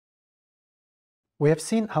We have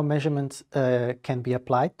seen how measurements can be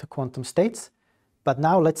applied to quantum states, but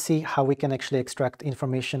now let's see how we can actually extract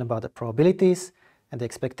information about the probabilities and the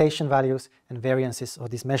expectation values and variances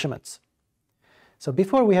of these measurements. So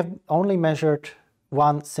before we have only measured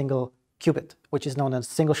one single qubit, which is known as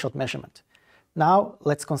single-shot measurement. Now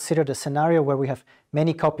let's consider the scenario where we have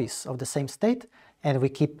many copies of the same state and we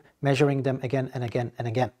keep measuring them again and again and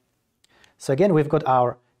again. So again, we've got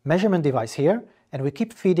our measurement device here, and we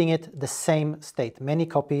keep feeding it the same state, many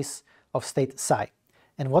copies of state psi.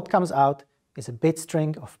 And what comes out is a bit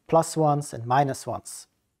string of +1s and -1s.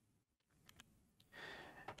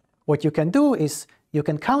 What you can do is you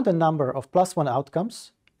can count the number of +1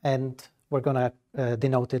 outcomes, and we're going to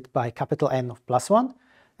denote it by capital N of +1.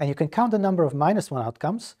 And you can count the number of -1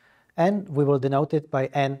 outcomes, and we will denote it by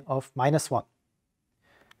N of -1.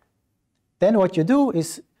 Then what you do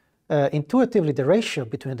is intuitively the ratio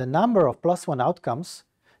between the number of +1 outcomes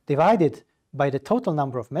divided by the total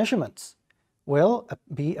number of measurements will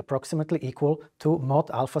be approximately equal to mod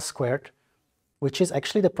alpha squared, which is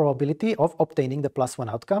actually the probability of obtaining the +1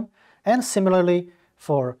 outcome. And similarly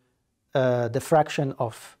for the fraction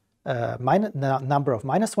of number of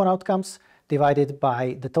 -1 outcomes divided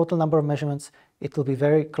by the total number of measurements, it will be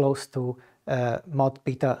very close to mod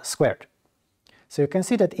beta squared. So you can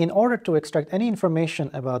see that in order to extract any information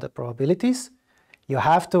about the probabilities, you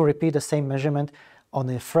have to repeat the same measurement on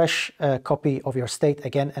a fresh copy of your state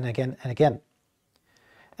again and again and again.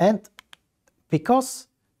 And because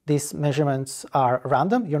these measurements are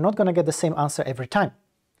random, you're not going to get the same answer every time.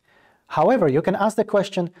 However, you can ask the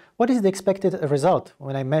question, what is the expected result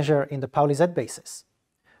when I measure in the Pauli Z basis?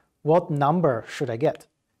 What number should I get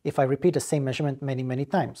if I repeat the same measurement many, many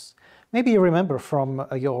times? Maybe you remember from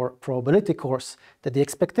your probability course that the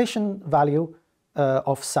expectation value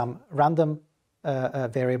of some random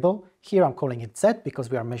variable, here I'm calling it Z because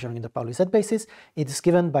we are measuring in the Pauli Z basis, it is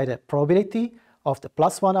given by the probability of the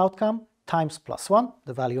 +1 outcome times +1,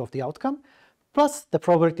 the value of the outcome, plus the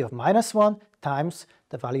probability of -1 times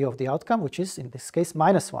the value of the outcome, which is in this case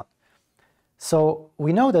 -1. So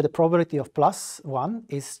we know that the probability of +1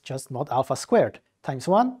 is just mod alpha squared. Times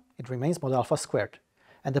 1, it remains mod alpha squared.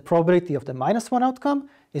 And the probability of the -1 outcome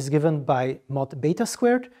is given by mod beta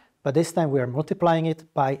squared, but this time we are multiplying it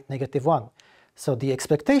by -1. So the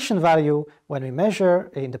expectation value when we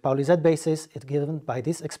measure in the Pauli Z basis is given by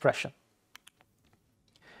this expression.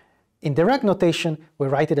 In Dirac notation, we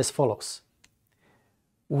write it as follows.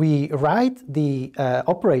 We write the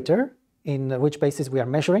operator in which basis we are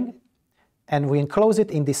measuring, and we enclose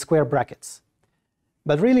it in these square brackets.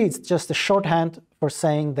 But really it's just a shorthand for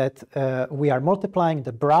saying that we are multiplying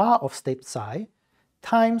the bra of state psi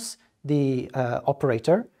times the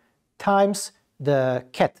operator times the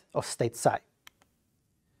ket of state psi.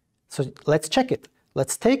 So let's check it.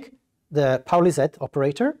 Let's take the Pauli Z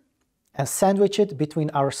operator and sandwich it between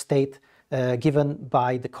our state given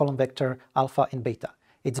by the column vector alpha and beta.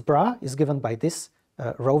 Its bra is given by this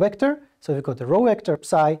row vector. So we've got the row vector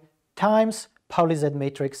psi times Pauli Z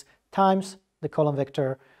matrix times the column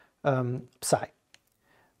vector psi.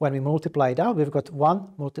 When we multiply it out, we've got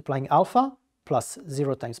 1 multiplying alpha plus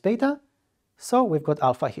 0 times beta. So we've got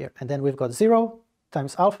alpha here. And then we've got 0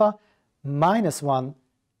 times alpha minus 1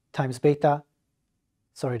 times beta.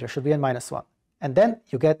 Sorry, there should be a -1. And then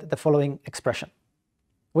you get the following expression,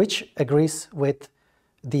 which agrees with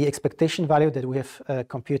the expectation value that we have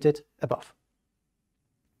computed above.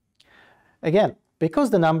 Again,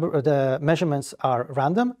 because the measurements are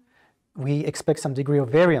random, we expect some degree of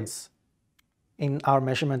variance in our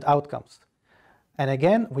measurement outcomes. And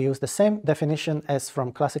again, we use the same definition as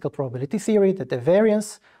from classical probability theory, that the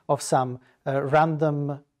variance of some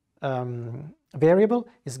random variable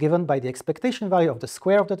is given by the expectation value of the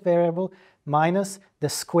square of that variable minus the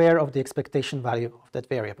square of the expectation value of that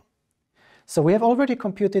variable. So we have already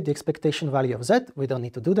computed the expectation value of z. We don't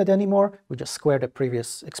need to do that anymore. We just square the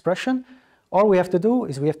previous expression. All we have to do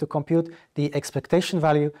is we have to compute the expectation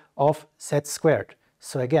value of z squared.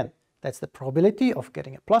 So again, that's the probability of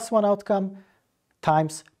getting a +1 outcome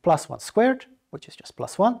times +1 squared, which is just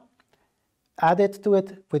 +1. Added to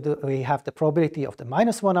it, we have the probability of the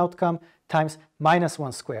 -1 outcome times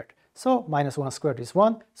 -1 squared. So -1 squared is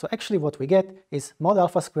 1. So actually what we get is mod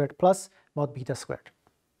alpha squared plus mod beta squared.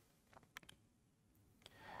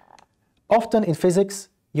 Often in physics,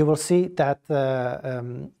 you will see that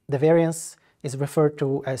the variance is referred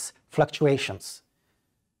to as fluctuations.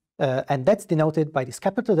 And that's denoted by this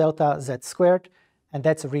capital delta z squared, and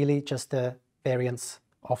that's really just the variance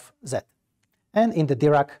of z. And in the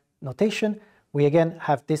Dirac notation, we again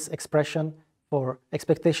have this expression for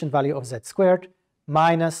expectation value of z squared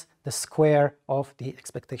minus the square of the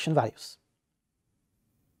expectation values.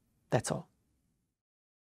 That's all.